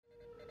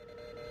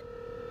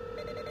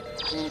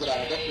You're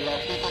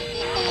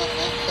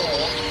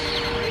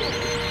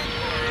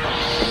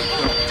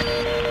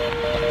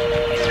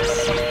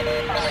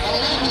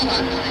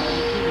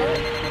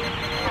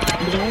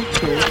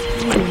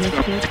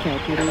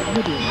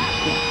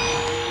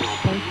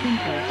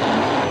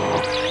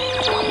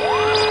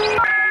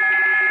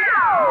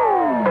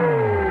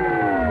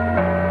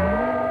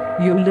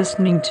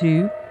listening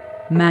to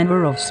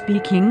Manner of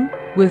Speaking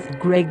with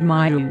Greg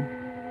Mayu.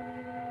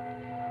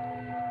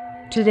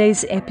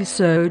 Today's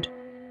episode,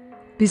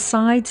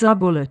 Besides a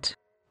Bullet.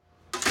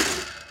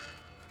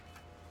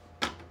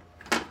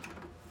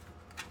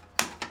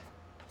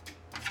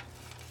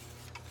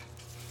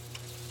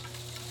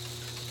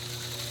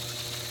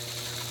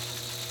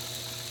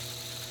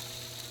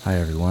 Hi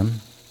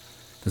everyone,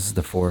 this is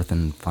the fourth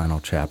and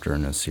final chapter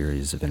in a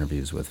series of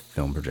interviews with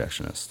film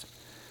projectionists.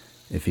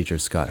 It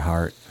features Scott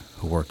Hart,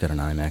 who worked at an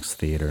IMAX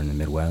theater in the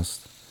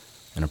Midwest,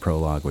 and a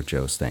prologue with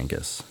Joe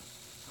Stankus,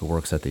 who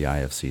works at the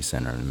IFC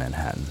Center in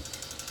Manhattan.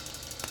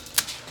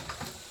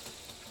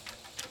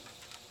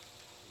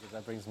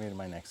 That brings me to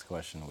my next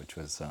question, which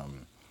was,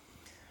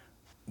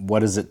 what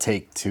does it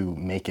take to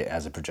make it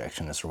as a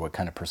projectionist, or what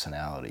kind of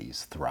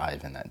personalities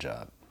thrive in that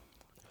job?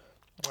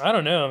 I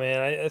don't know,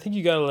 man. I think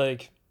you gotta,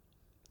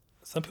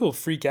 some people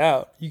freak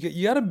out.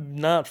 You gotta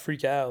not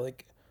freak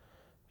out.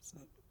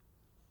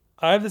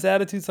 I have this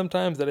attitude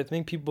sometimes that I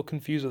think people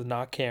confuse with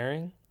not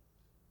caring.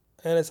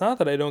 And it's not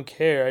that I don't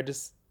care. I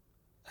just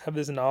have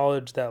this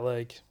knowledge that,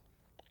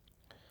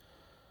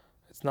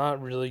 it's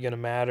not really going to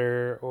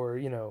matter, or,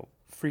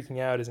 freaking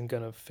out isn't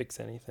going to fix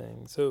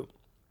anything. So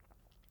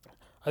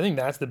I think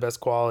that's the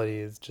best quality,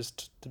 is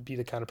just to be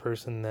the kind of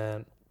person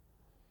that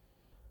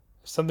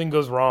if something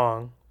goes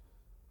wrong,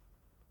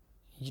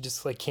 you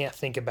just, can't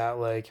think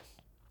about,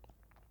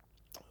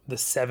 the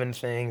 7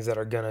 things that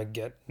are going to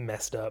get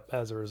messed up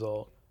as a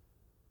result.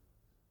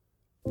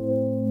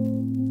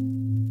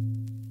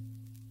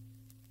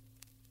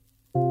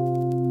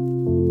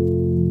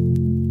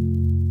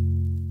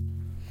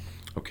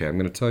 Okay, I'm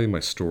going to tell you my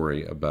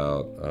story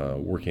about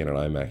working at an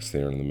IMAX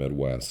theater in the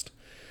Midwest.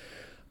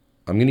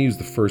 I'm going to use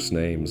the first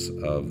names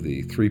of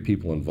the 3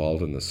 people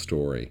involved in this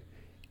story.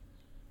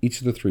 Each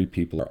of the 3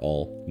 people are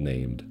all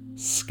named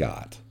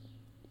Scott.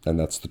 And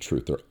that's the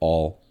truth. They're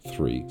all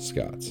 3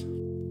 Scotts.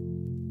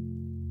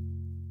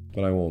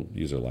 But I won't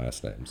use their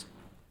last names.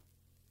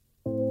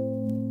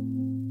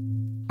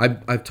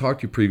 I've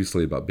talked to you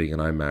previously about being an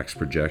IMAX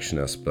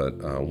projectionist, but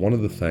one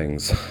of the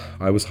things,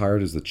 I was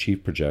hired as the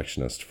chief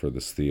projectionist for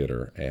this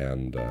theater,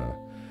 and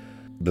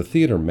the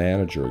theater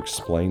manager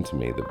explained to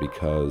me that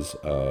because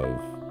of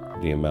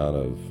the amount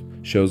of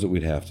shows that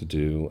we'd have to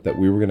do, that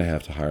we were going to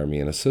have to hire me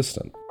an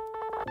assistant.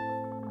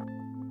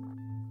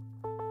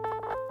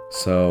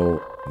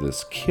 So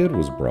this kid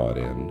was brought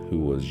in who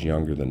was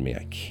younger than me.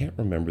 I can't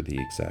remember the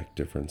exact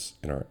difference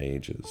in our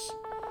ages.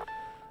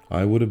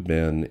 I would have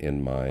been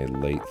in my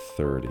late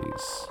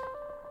 30s,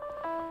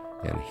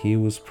 and he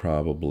was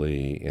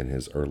probably in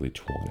his early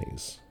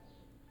 20s.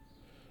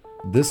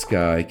 This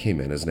guy came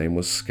in, his name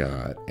was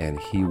Scott, and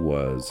he's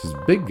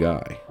a big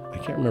guy. I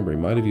can't remember, he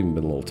might have even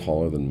been a little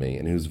taller than me,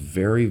 and he was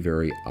very,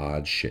 very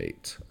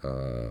odd-shaped.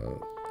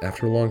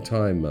 After a long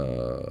time,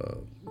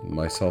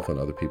 myself and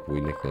other people,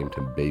 we nicknamed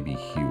him Baby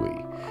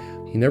Huey.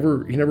 He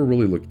never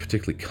really looked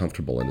particularly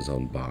comfortable in his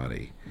own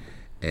body.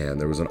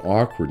 And there was an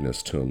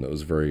awkwardness to him that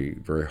was very,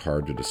 very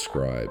hard to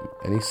describe.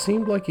 And he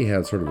seemed like he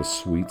had sort of a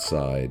sweet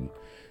side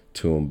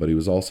to him, but he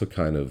was also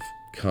kind of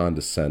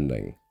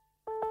condescending.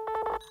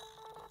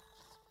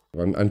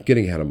 I'm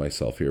getting ahead of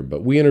myself here,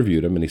 but we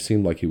interviewed him, and he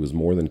seemed like he was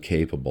more than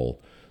capable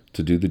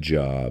to do the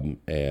job,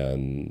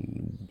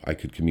 and I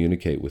could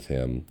communicate with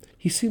him.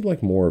 He seemed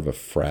like more of a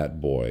frat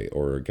boy,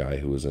 or a guy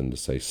who was into,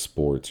 say,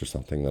 sports or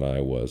something, than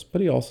I was, but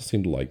he also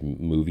seemed to like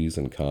movies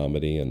and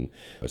comedy, and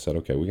I said,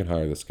 okay, we can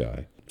hire this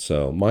guy.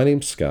 So my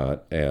name's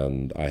Scott,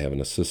 and I have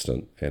an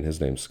assistant, and his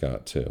name's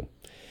Scott too.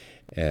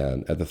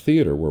 And at the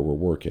theater where we're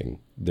working,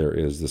 there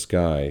is this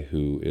guy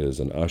who is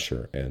an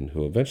usher, and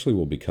who eventually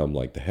will become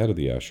like the head of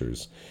the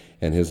ushers,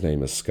 and his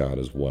name is Scott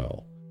as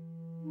well.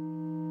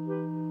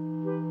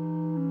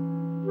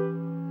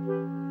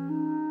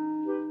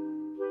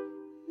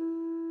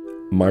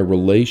 My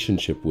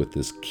relationship with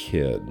this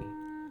kid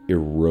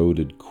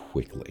eroded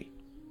quickly.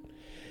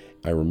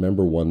 I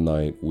remember one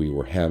night we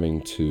were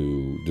having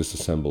to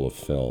disassemble a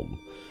film.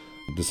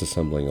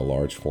 Disassembling a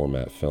large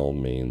format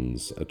film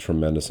means a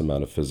tremendous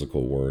amount of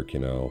physical work,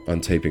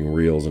 untaping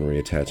reels and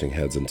reattaching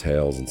heads and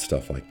tails and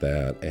stuff like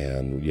that.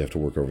 And you have to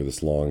work over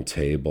this long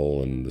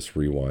table and this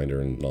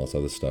rewinder and all this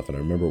other stuff. And I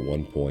remember at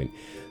one point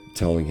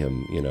telling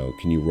him,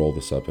 can you roll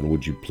this up, and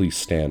would you please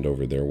stand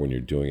over there when you're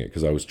doing it?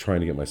 Because I was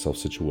trying to get myself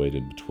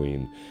situated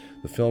between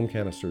the film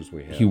canisters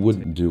we had. He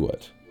wouldn't do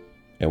it.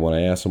 And when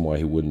I asked him why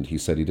he wouldn't, he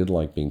said he didn't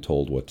like being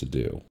told what to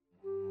do.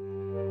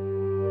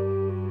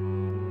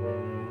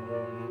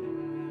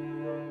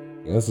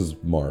 And this is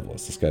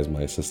marvelous. This guy's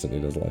my assistant. He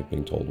doesn't like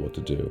being told what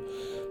to do.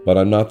 But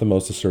I'm not the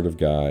most assertive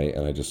guy,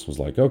 and I just was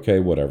like, okay,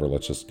 whatever,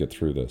 let's just get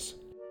through this.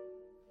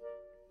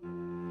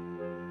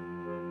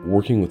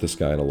 Working with this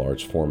guy in a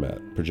large format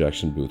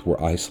projection booth,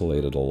 we're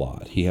isolated a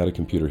lot. He had a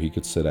computer he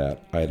could sit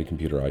at. I had a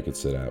computer I could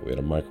sit at. We had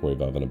a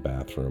microwave oven, a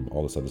bathroom,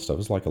 all this other stuff. It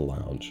was like a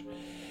lounge.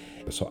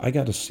 So I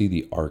got to see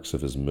the arcs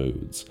of his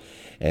moods.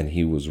 And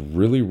he was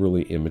really,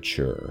 really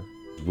immature,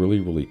 really,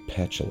 really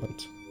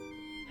petulant.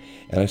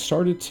 And I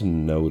started to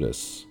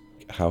notice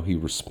how he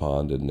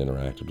responded and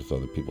interacted with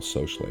other people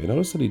socially. I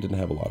noticed that he didn't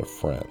have a lot of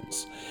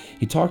friends.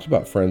 He talked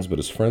about friends, but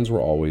his friends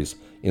were always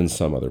in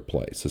some other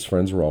place. His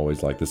friends were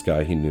always like this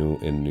guy he knew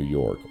in New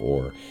York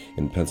or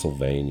in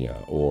Pennsylvania,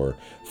 or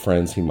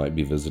friends he might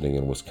be visiting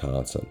in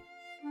Wisconsin.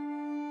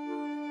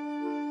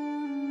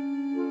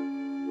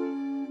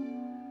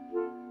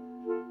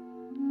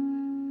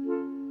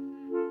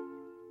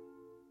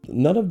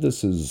 None of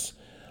this is,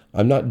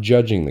 I'm not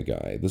judging the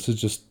guy. This is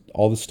just,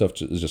 all this stuff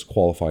is just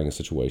qualifying a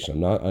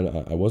situation.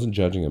 I wasn't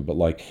judging him, but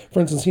like, for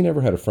instance, he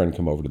never had a friend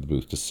come over to the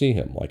booth to see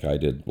him like I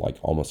did, like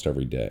almost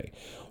every day.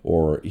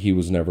 Or he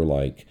was never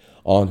like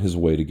on his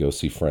way to go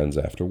see friends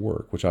after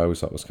work, which I always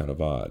thought was kind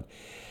of odd.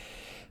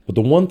 But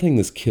the one thing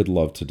this kid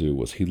loved to do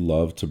was he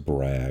loved to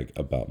brag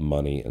about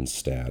money and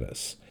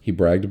status. He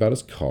bragged about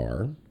his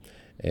car,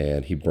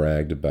 and he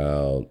bragged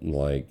about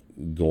like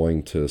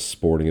going to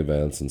sporting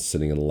events and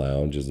sitting in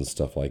lounges and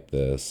stuff like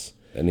this.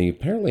 And he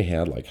apparently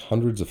had like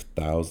hundreds of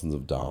thousands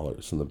of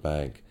dollars in the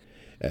bank.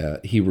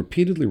 He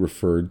repeatedly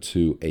referred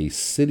to a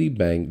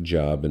Citibank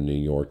job in New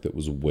York that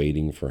was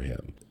waiting for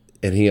him.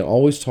 And he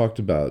always talked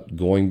about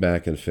going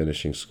back and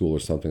finishing school or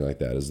something like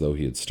that, as though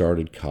he had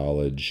started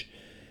college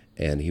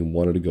and he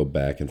wanted to go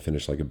back and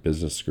finish like a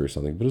business degree or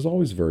something, but it was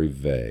always very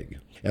vague.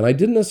 And I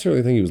didn't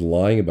necessarily think he was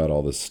lying about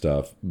all this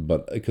stuff,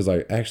 but because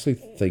I actually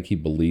think he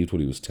believed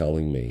what he was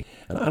telling me.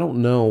 And I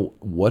don't know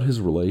what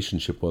his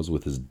relationship was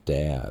with his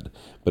dad,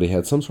 but he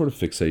had some sort of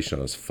fixation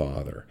on his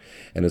father.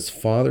 And his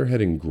father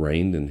had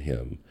ingrained in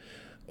him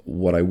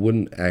what I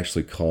wouldn't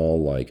actually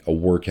call like a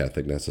work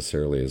ethic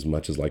necessarily, as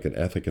much as like an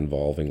ethic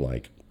involving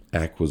like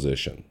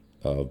acquisition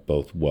of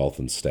both wealth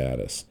and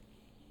status.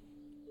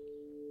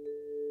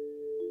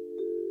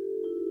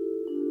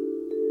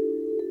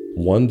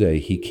 One day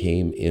he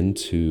came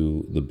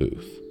into the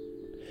booth.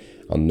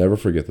 I'll never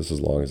forget this as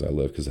long as I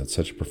live, because it had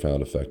such a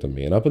profound effect on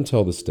me. And up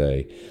until this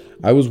day,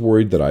 I was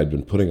worried that I'd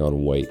been putting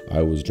on weight.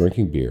 I was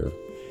drinking beer,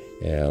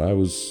 and I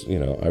was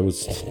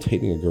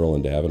dating a girl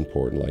in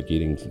Davenport and like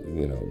eating,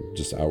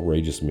 just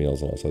outrageous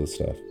meals and all this other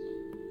stuff.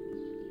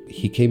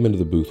 He came into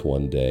the booth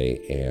one day,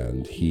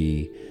 and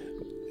it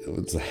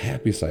was the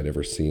happiest I'd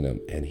ever seen him.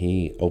 And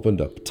he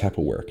opened up a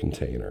Tupperware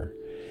container,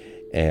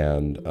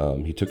 and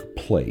he took a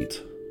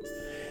plate.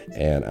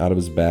 And out of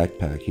his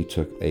backpack, he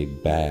took a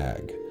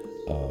bag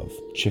of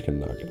chicken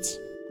nuggets.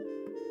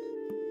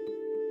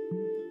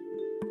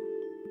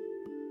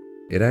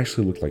 It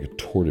actually looked like a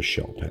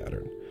tortoiseshell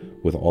pattern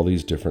with all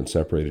these different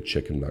separated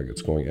chicken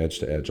nuggets going edge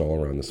to edge all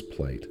around this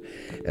plate.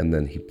 And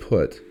then he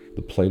put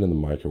the plate in the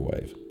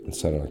microwave and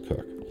set it on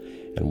cook.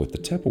 And with the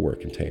Tupperware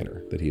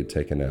container that he had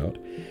taken out,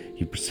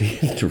 he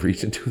proceeded to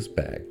reach into his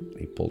bag.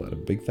 He pulled out a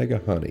big thing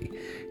of honey.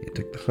 He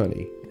took the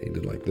honey, and he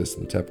did like this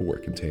in the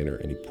Tupperware container,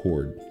 and he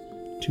poured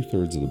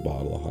 2/3 of the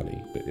bottle of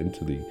honey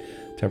into the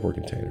Tupperware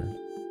container,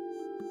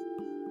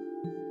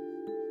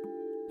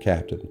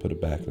 capped it, and put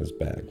it back in his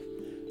bag.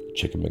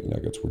 Chicken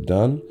McNuggets were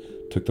done,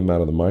 took them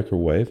out of the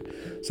microwave,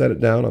 set it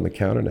down on the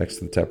counter next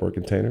to the Tupperware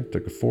container,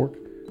 took a fork,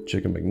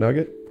 chicken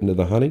McNugget, into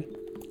the honey.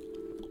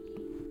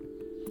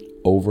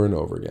 Over and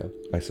over again,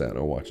 I sat and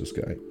I watched this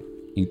guy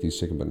eat these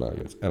chicken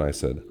McNuggets, and I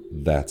said,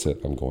 that's it,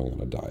 I'm going on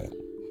a diet.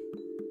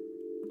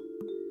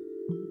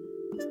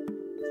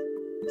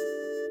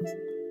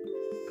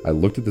 I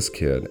looked at this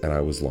kid and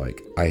I was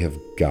like, I have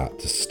got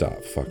to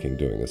stop fucking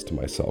doing this to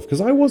myself,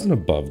 because I wasn't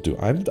above doing.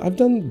 I've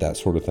done that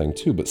sort of thing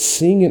too, but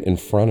seeing it in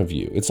front of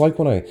you, it's like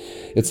when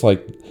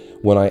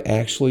I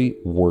actually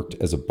worked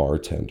as a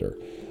bartender.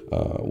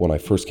 When I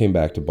first came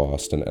back to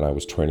Boston and I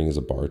was training as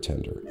a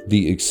bartender,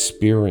 the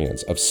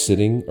experience of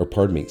standing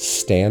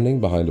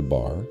behind a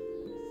bar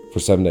for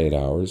 7 to 8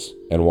 hours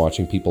and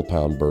watching people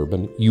pound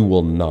bourbon, you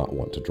will not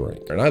want to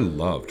drink. And I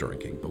love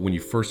drinking, but when you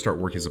first start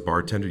working as a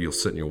bartender, you'll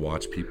sit and you'll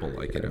watch people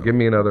like, give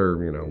me another,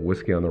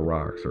 whiskey on the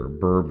rocks or a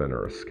bourbon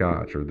or a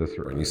scotch or this,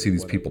 and you see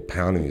these people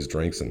pounding these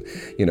drinks, and,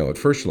 at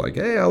first you're like,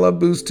 hey, I love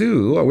booze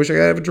too. I wish I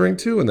could have a drink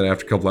too. And then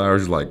after a couple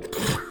hours, you're like,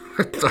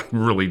 I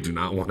really do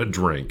not want to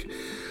drink.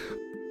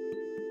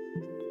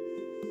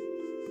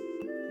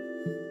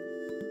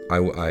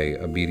 I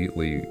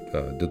immediately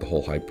did the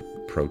whole high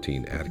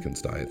protein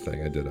Atkins diet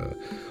thing. I did a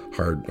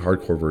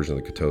hardcore version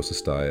of the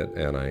ketosis diet,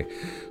 and I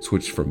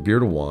switched from beer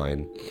to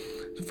wine,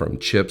 from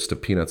chips to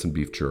peanuts and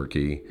beef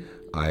jerky.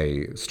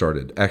 I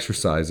started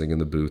exercising in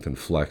the booth and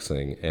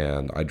flexing,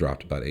 and I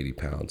dropped about 80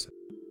 pounds.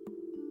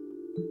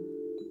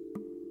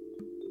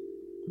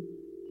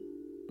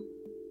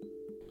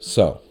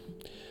 So,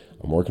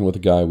 I'm working with a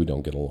guy, we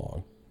don't get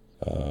along.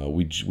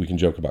 We can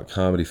joke about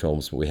comedy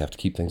films, but we have to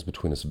keep things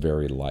between us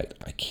very light.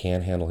 I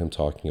can't handle him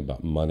talking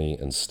about money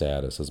and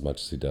status as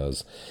much as he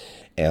does.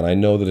 And I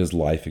know that his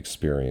life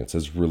experience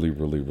is really,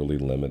 really, really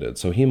limited.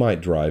 So he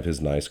might drive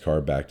his nice car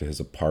back to his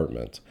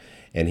apartment,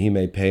 and he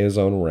may pay his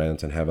own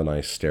rent and have a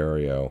nice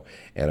stereo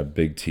and a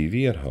big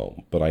TV at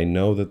home. But I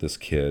know that this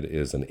kid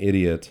is an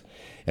idiot,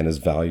 and his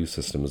value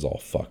system is all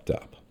fucked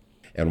up.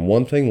 And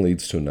one thing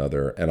leads to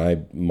another, and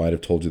I might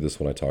have told you this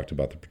when I talked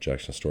about the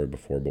projection story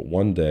before, but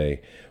one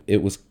day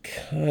it was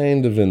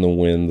kind of in the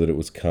wind that it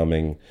was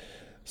coming,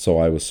 so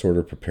I was sort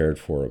of prepared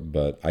for it,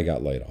 but I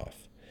got laid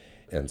off.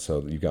 And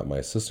so you got my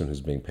assistant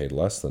who's being paid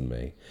less than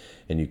me,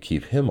 and you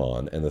keep him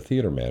on, and the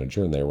theater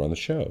manager, and they run the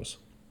shows.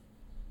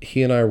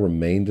 He and I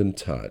remained in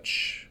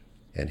touch,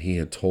 and he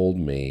had told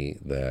me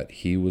that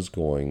he was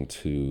going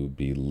to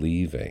be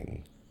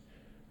leaving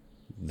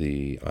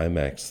the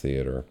IMAX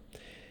theater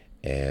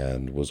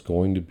and was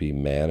going to be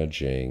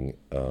managing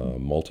a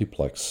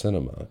multiplex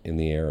cinema in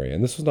the area.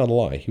 And this was not a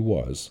lie, he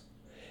was.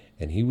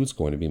 And he was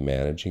going to be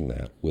managing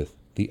that with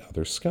the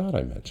other Scott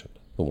I mentioned,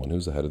 the one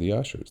who's the head of the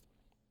ushers.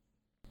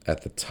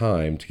 At the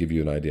time, to give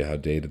you an idea how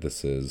dated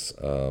this is,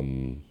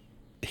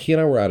 he and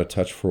I were out of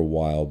touch for a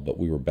while, but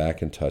we were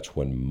back in touch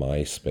when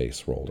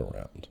MySpace rolled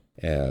around.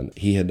 And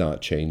he had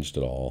not changed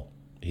at all.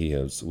 He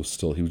was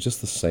just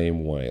the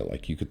same way.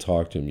 Like, you could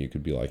talk to him, you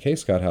could be like, "Hey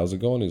Scott, how's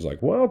it going?" He's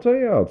like, "Well, I'll tell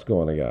you how it's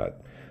going. I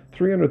got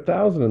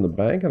 $300,000 in the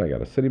bank, and I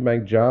got a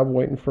Citibank job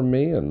waiting for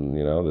me, and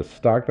this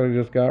stock that I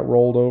just got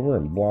rolled over,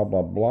 and blah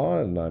blah blah,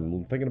 and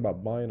I'm thinking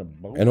about buying a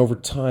boat." And over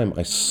time,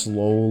 I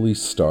slowly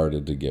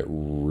started to get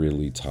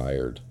really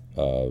tired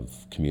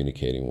of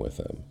communicating with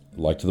him,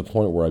 like to the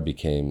point where I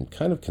became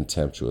kind of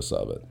contemptuous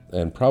of it.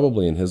 And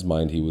probably in his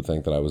mind, he would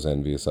think that I was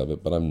envious of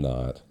it, but I'm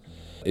not.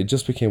 It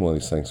just became one of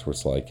these things where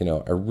it's like,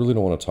 I really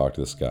don't want to talk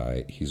to this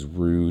guy. He's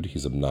rude,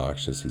 he's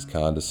obnoxious, he's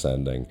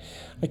condescending.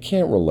 I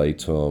can't relate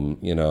to him.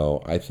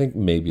 I think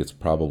maybe it's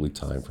probably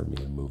time for me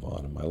to move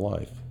on in my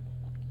life.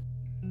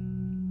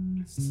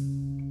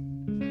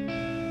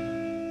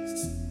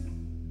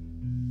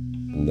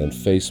 And then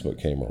Facebook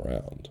came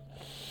around.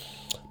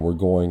 We're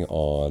going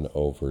on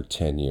over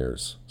 10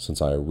 years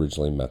since I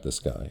originally met this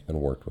guy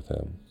and worked with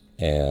him.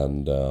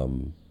 And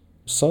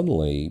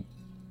suddenly,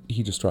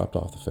 he just dropped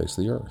off the face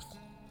of the earth.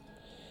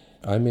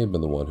 I may have been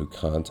the one who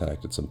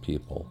contacted some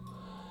people.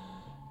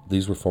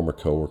 These were former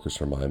coworkers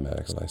from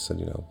IMAX, and I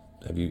said,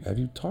 have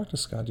you talked to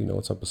Scott? Do you know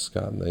what's up with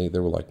Scott? And they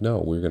were like, "No,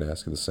 we were going to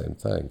ask you the same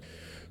thing."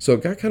 So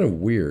it got kind of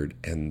weird,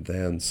 and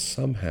then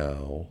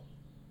somehow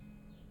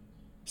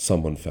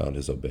someone found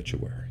his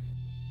obituary.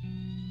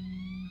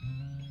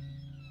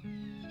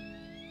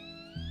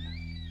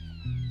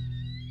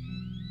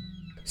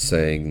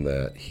 Saying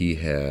that he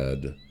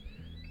had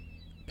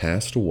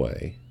passed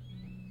away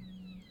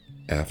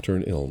after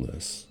an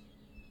illness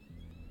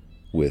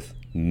with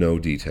no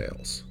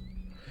details.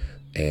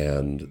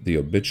 And the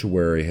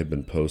obituary had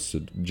been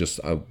posted, just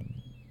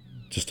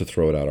to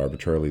throw it out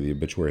arbitrarily, the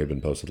obituary had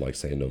been posted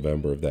say in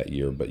November of that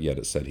year, but yet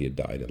it said he had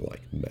died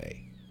in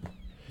May.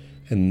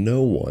 And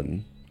no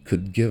one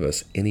could give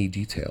us any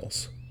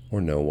details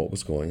or know what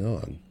was going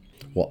on.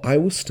 Well, I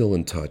was still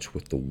in touch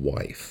with the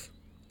wife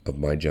of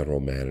my general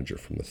manager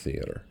from the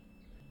theater,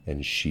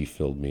 and she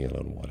filled me in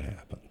on what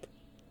happened.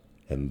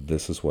 And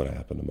this is what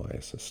happened to my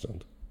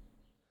assistant.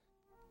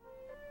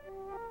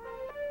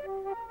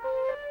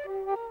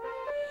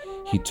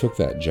 He took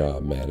that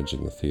job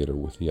managing the theater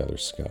with the other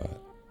Scott.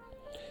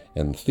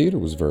 And the theater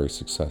was very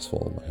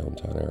successful in my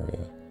hometown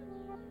area.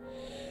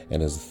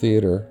 And as the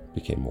theater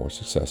became more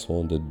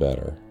successful and did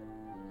better,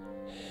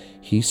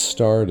 he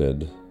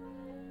started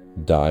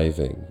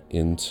diving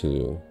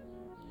into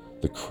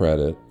the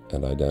credit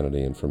and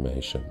identity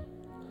information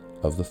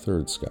of the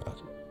third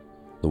Scott,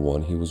 the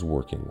one he was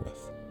working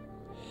with.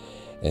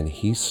 And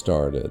he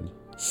started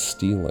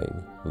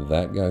stealing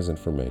that guy's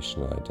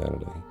information and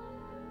identity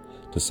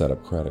to set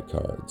up credit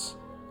cards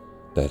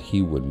that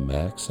he would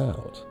max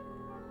out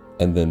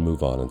and then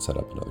move on and set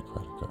up another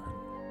credit card.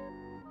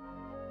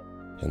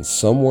 And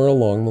somewhere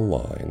along the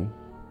line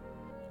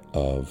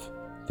of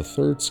the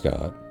third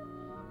Scott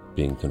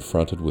being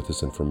confronted with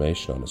this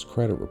information on his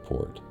credit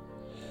report,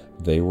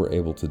 they were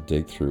able to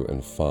dig through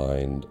and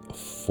find a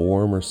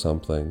form or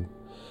something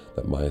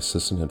that my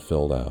assistant had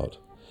filled out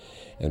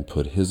and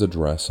put his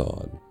address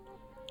on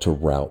to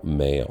route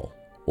mail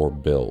or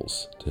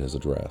bills to his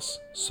address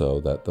so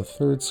that the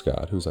third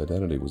Scott, whose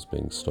identity was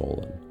being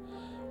stolen,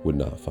 would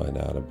not find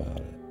out about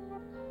it.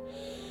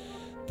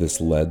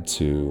 This led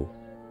to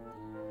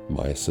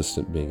my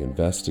assistant being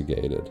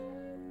investigated,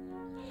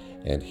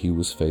 and he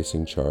was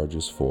facing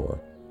charges for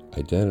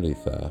identity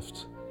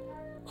theft,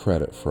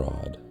 credit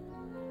fraud,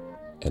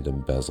 and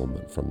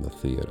embezzlement from the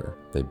theater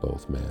they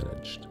both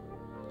managed.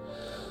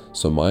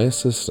 So my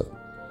assistant,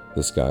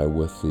 this guy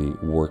with the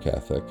work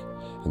ethic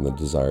and the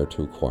desire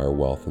to acquire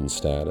wealth and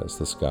status,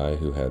 this guy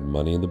who had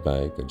money in the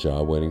bank, a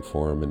job waiting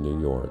for him in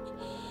New York,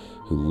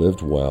 who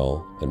lived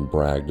well and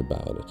bragged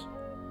about it.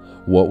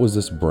 What was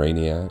this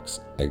brainiac's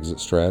exit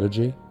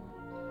strategy?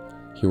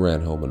 He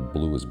ran home and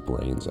blew his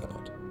brains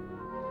out.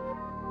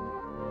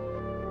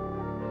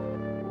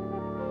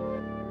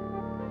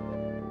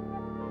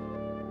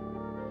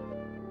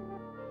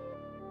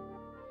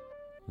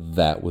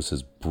 That was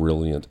his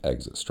brilliant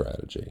exit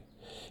strategy.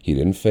 He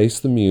didn't face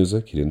the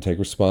music. He didn't take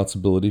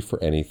responsibility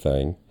for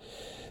anything.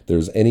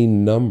 There's any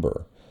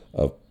number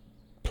of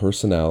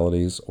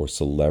personalities or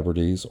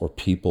celebrities or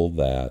people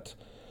that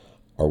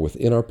are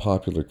within our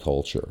popular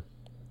culture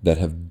that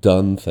have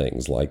done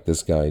things like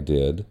this guy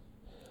did,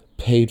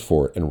 paid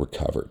for it, and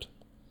recovered.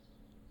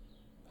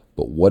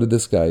 But what did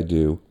this guy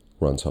do?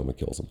 Runs home and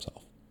kills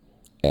himself.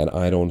 And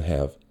I don't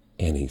have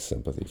any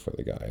sympathy for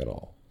the guy at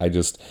all. I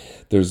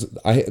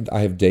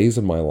have days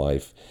of my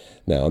life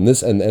now, and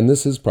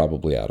this is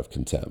probably out of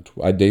contempt.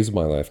 I have days of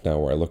my life now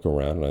where I look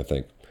around and I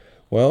think,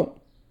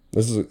 well,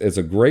 it's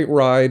a great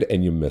ride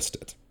and you missed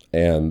it.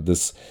 And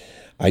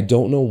I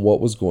don't know what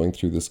was going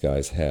through this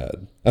guy's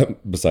head,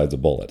 besides a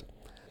bullet.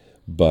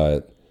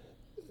 But,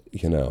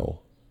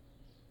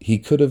 he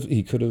could have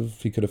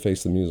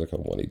faced the music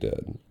on what he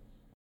did.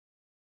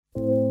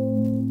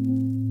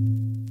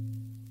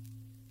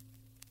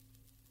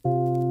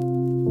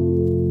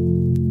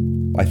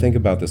 I think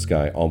about this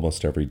guy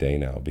almost every day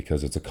now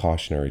because it's a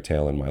cautionary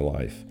tale in my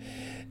life.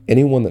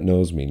 Anyone that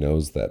knows me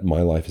knows that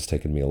my life has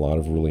taken me a lot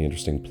of really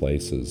interesting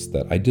places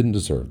that I didn't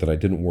deserve, that I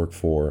didn't work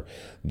for,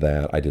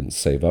 that I didn't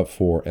save up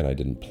for, and I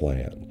didn't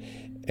plan.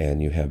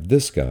 And you have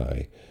this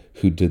guy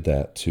who did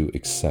that to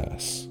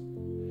excess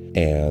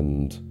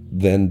and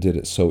then did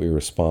it so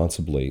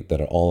irresponsibly that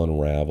it all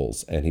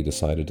unravels and he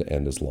decided to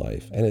end his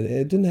life. And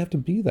it didn't have to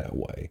be that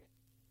way.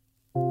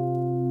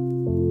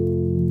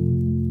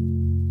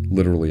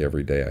 Literally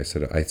every day I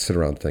sit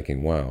around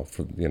thinking, wow,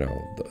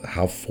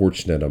 how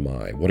fortunate am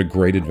I? What a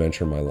great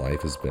adventure my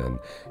life has been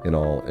in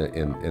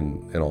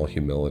all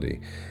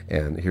humility.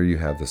 And here you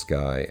have this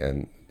guy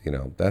and,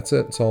 that's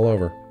it. It's all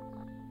over.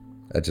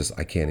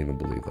 I can't even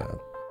believe that.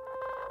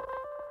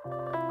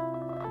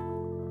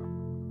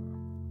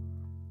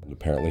 And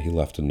apparently he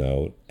left a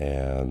note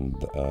and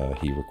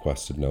he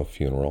requested no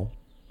funeral.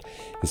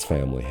 His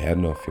family had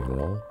no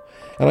funeral.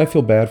 And I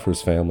feel bad for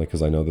his family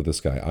because I know that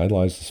this guy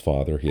idolized his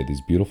father. He had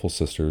these beautiful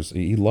sisters.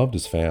 He loved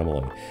his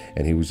family.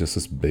 And he was just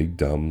this big,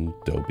 dumb,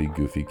 dopey,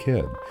 goofy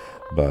kid.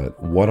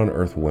 But what on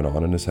earth went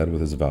on in his head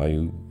with his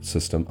value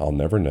system, I'll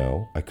never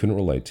know. I couldn't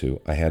relate to.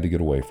 I had to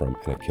get away from,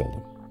 and it killed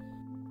him.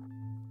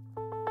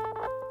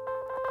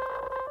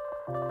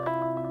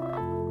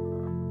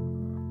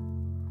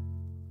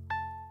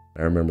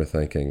 I remember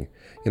thinking,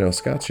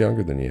 Scott's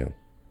younger than you.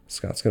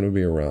 Scott's going to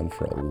be around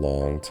for a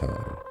long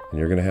time. And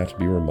you're going to have to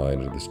be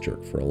reminded of this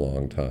jerk for a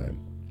long time.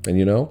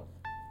 And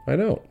I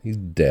don't. He's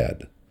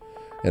dead.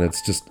 And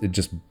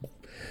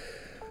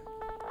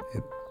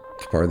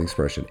pardon the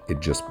expression, it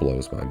just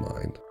blows my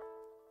mind.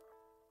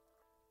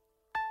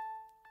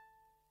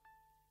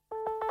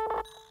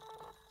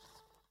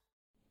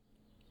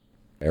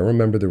 I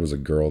remember there was a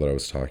girl that I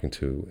was talking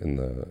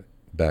to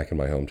back in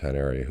my hometown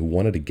area who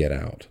wanted to get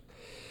out.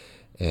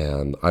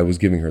 And I was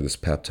giving her this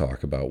pep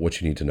talk about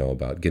what you need to know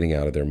about getting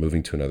out of there,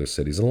 moving to another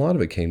cities. And a lot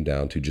of it came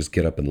down to just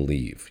get up and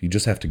leave. You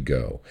just have to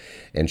go.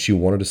 And she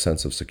wanted a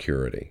sense of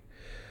security.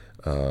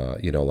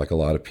 Like a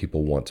lot of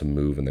people want to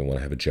move and they want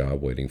to have a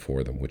job waiting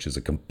for them, which is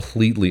a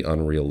completely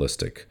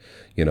unrealistic,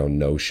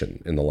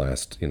 notion in the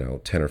last,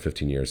 10 or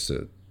 15 years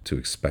to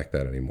expect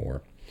that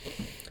anymore.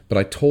 But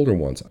I told her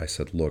once, I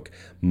said, look,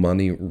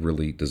 money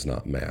really does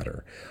not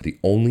matter. The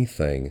only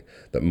thing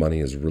that money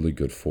is really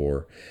good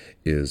for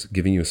is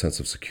giving you a sense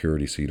of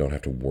security so you don't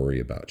have to worry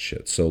about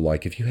shit. So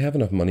like if you have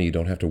enough money, you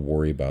don't have to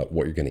worry about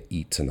what you're going to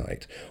eat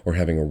tonight or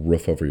having a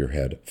roof over your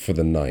head for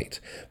the night.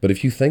 But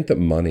if you think that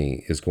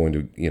money is going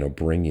to,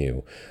 bring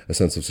you a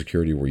sense of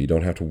security where you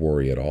don't have to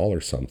worry at all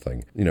or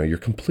something, you're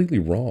completely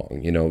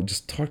wrong.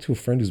 Just talk to a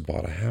friend who's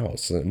bought a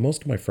house.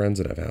 Most of my friends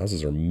that have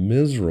houses are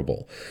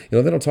miserable.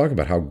 They don't talk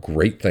about how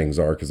great things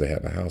are because they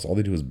have a house. All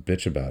they do is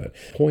bitch about it.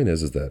 The point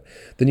is that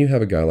then you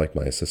have a guy like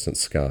my assistant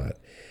Scott,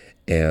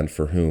 and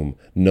for whom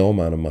no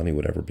amount of money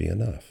would ever be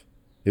enough.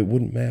 It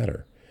wouldn't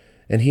matter.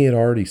 And he had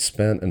already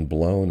spent and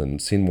blown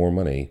and seen more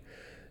money,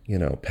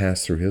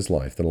 pass through his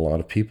life than a lot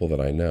of people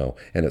that I know,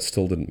 and it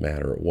still didn't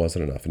matter. It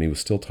wasn't enough. And he was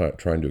still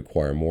trying to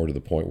acquire more to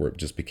the point where it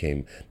just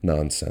became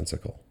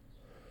nonsensical.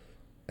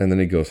 And then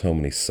he goes home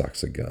and he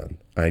sucks a gun.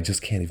 I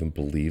just can't even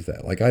believe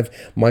that. Like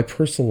my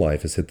personal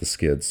life has hit the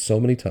skids so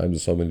many times in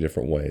so many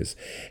different ways.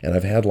 And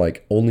I've had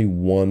only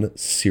one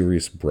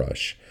serious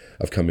brush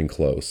of coming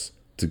close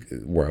to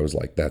where I was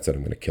like, that's it,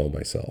 I'm going to kill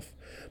myself.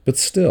 But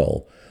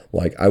still,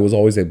 I was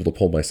always able to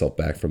pull myself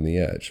back from the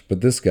edge.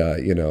 But this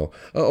guy,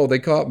 they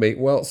caught me.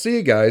 Well, see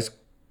you guys.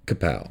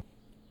 Kapow.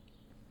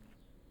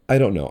 I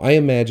don't know. I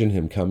imagine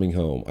him coming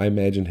home. I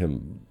imagine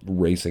him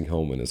racing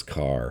home in his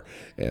car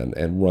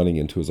and running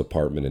into his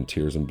apartment in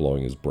tears and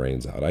blowing his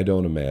brains out. I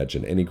don't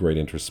imagine any great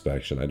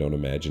introspection. I don't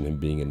imagine him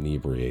being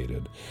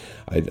inebriated.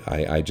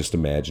 I just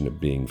imagine it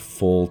being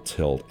full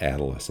tilt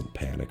adolescent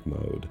panic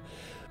mode.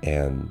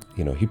 And,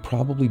 he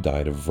probably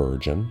died a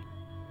virgin.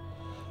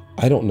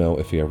 I don't know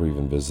if he ever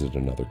even visited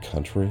another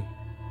country.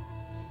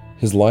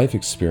 His life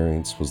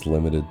experience was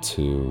limited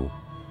to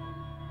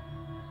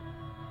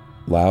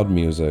loud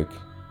music,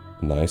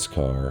 nice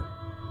car,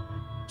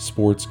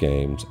 sports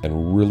games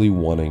and really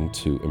wanting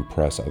to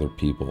impress other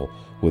people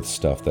with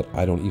stuff that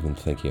I don't even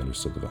think he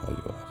understood the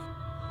value of.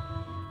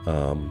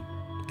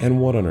 And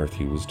what on earth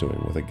he was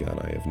doing with a gun,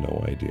 I have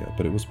no idea,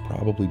 but it was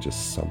probably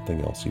just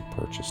something else he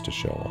purchased to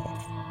show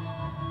off.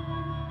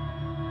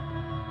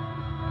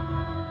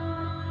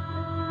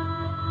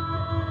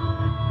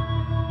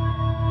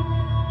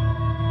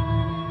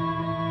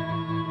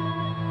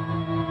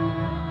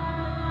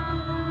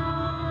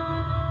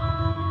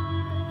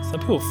 Some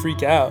people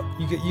freak out.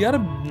 You gotta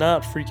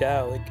not freak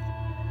out. Like,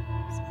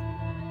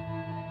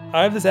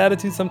 I have this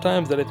attitude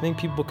sometimes that I think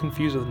people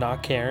confuse with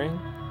not caring.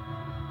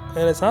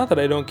 And it's not that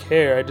I don't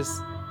care, I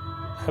just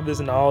have this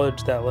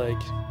knowledge that,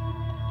 like,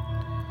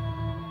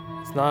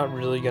 it's not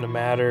really gonna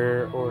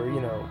matter, or,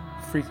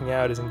 freaking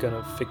out isn't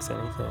gonna fix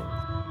anything.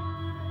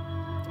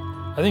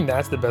 I think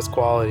that's the best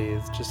quality,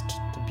 is just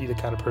to be the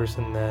kind of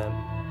person that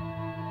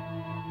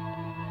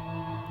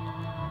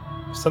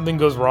if something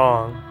goes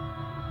wrong,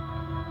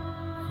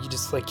 you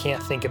just, like,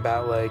 can't think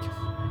about, like,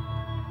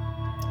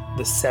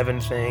 the 7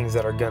 things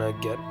that are gonna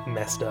get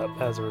messed up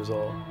as a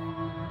result.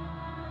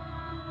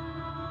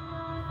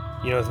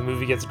 If the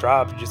movie gets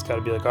dropped, you just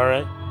gotta be like, all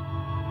right,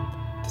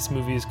 this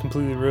movie is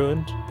completely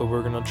ruined, but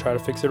we're gonna try to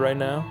fix it right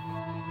now.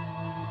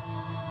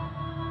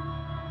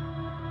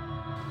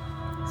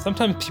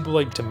 Sometimes people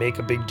like to make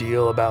a big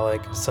deal about,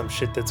 like, some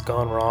shit that's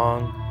gone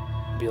wrong.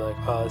 Be like,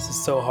 oh, this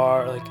is so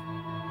hard, like,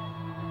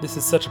 this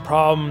is such a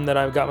problem that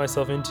I've got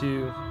myself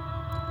into.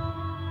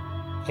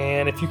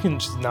 And if you can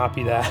just not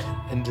be that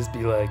and just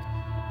be like,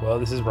 well,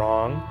 this is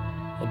wrong,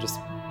 and just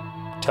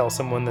tell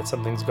someone that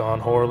something's gone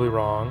horribly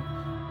wrong,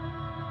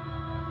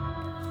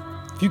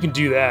 if you can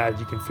do that,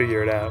 you can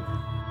figure it out.